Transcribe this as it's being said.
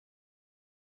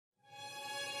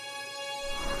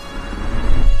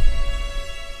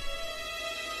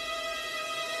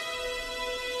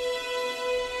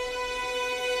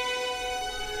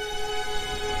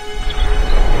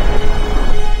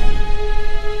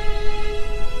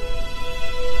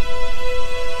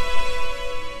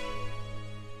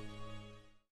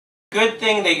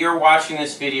thing that you're watching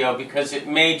this video because it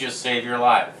may just save your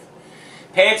life.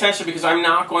 Pay attention because I'm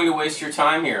not going to waste your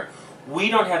time here. We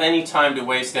don't have any time to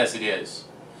waste as it is.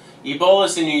 Ebola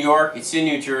is in New York, it's in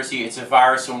New Jersey, it's a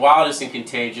virus, and while it isn't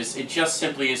contagious, it just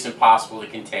simply isn't possible to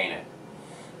contain it.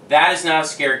 That is not a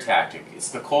scare tactic. It's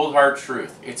the cold hard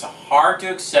truth. It's hard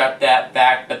to accept that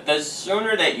fact, but the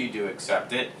sooner that you do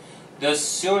accept it, the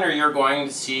sooner you're going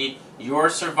to see your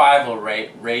survival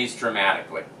rate raised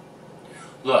dramatically.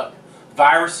 Look,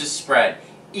 viruses spread.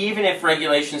 Even if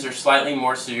regulations are slightly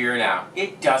more severe now,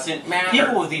 it doesn't matter.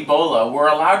 People with Ebola were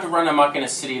allowed to run amok in a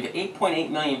city of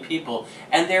 8.8 million people,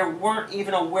 and they weren't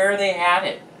even aware they had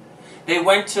it. They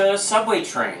went to subway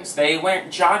trains. They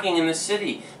went jogging in the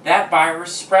city. That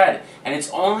virus spread, and it's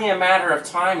only a matter of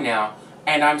time now,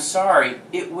 and I'm sorry,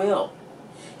 it will.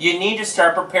 You need to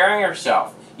start preparing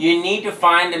yourself. You need to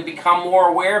find and become more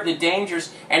aware of the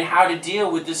dangers and how to deal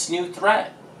with this new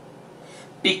threat.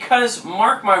 Because,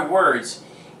 mark my words,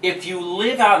 if you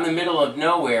live out in the middle of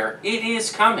nowhere, it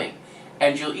is coming,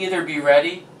 and you'll either be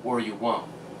ready or you won't.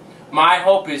 My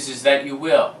hope is that you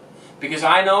will. Because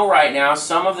I know right now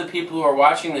some of the people who are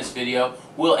watching this video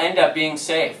will end up being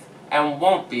safe and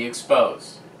won't be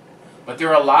exposed. But there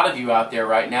are a lot of you out there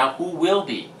right now who will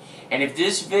be. And if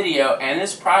this video and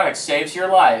this product saves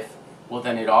your life, well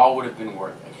then it all would have been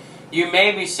worth it. You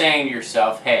may be saying to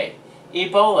yourself, hey,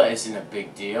 Ebola isn't a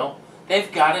big deal.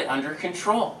 They've got it under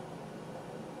control.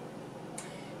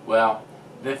 Well,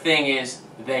 the thing is,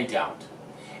 they don't.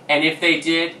 And if they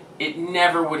did, it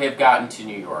never would have gotten to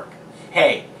New York.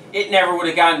 Hey, it never would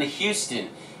have gotten to Houston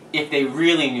if they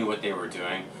really knew what they were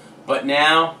doing. But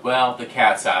now, well, the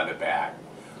cat's out of the bag.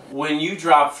 When you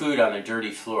drop food on a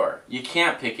dirty floor, you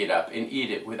can't pick it up and eat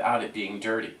it without it being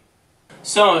dirty.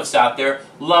 Some of us out there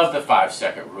love the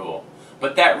 5-second rule.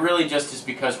 But that really just is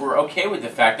because we're okay with the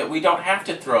fact that we don't have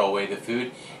to throw away the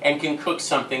food and can cook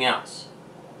something else.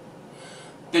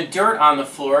 The dirt on the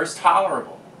floor is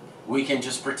tolerable. We can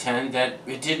just pretend that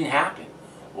it didn't happen.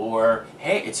 Or,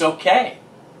 hey, it's okay.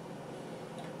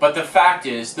 But the fact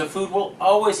is, the food will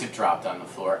always have dropped on the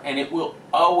floor, and it will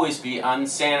always be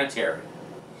unsanitary.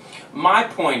 My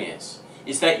point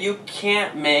is that you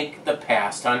can't make the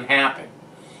past unhappen.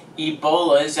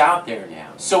 Ebola is out there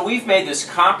now. So we've made this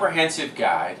comprehensive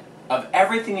guide of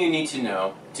everything you need to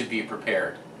know to be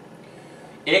prepared.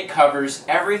 It covers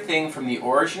everything from the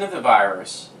origin of the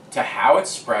virus, to how it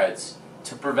spreads,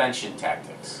 to prevention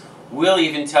tactics. We'll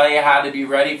even tell you how to be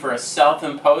ready for a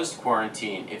self-imposed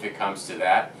quarantine if it comes to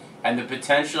that, and the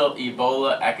potential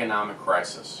Ebola economic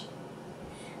crisis.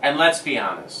 And let's be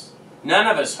honest, none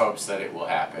of us hopes that it will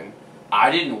happen. I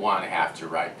didn't want to have to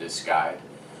write this guide.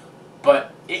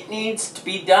 But it needs to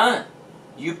be done.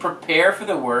 You prepare for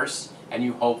the worst and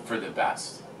you hope for the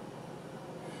best.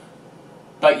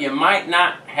 But you might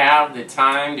not have the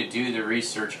time to do the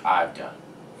research I've done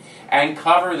and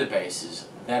cover the bases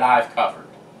that I've covered.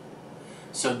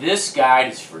 So this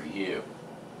guide is for you.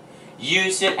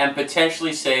 Use it and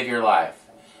potentially save your life.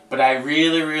 But I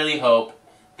really, really hope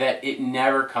that it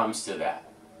never comes to that.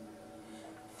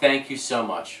 Thank you so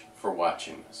much for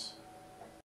watching this.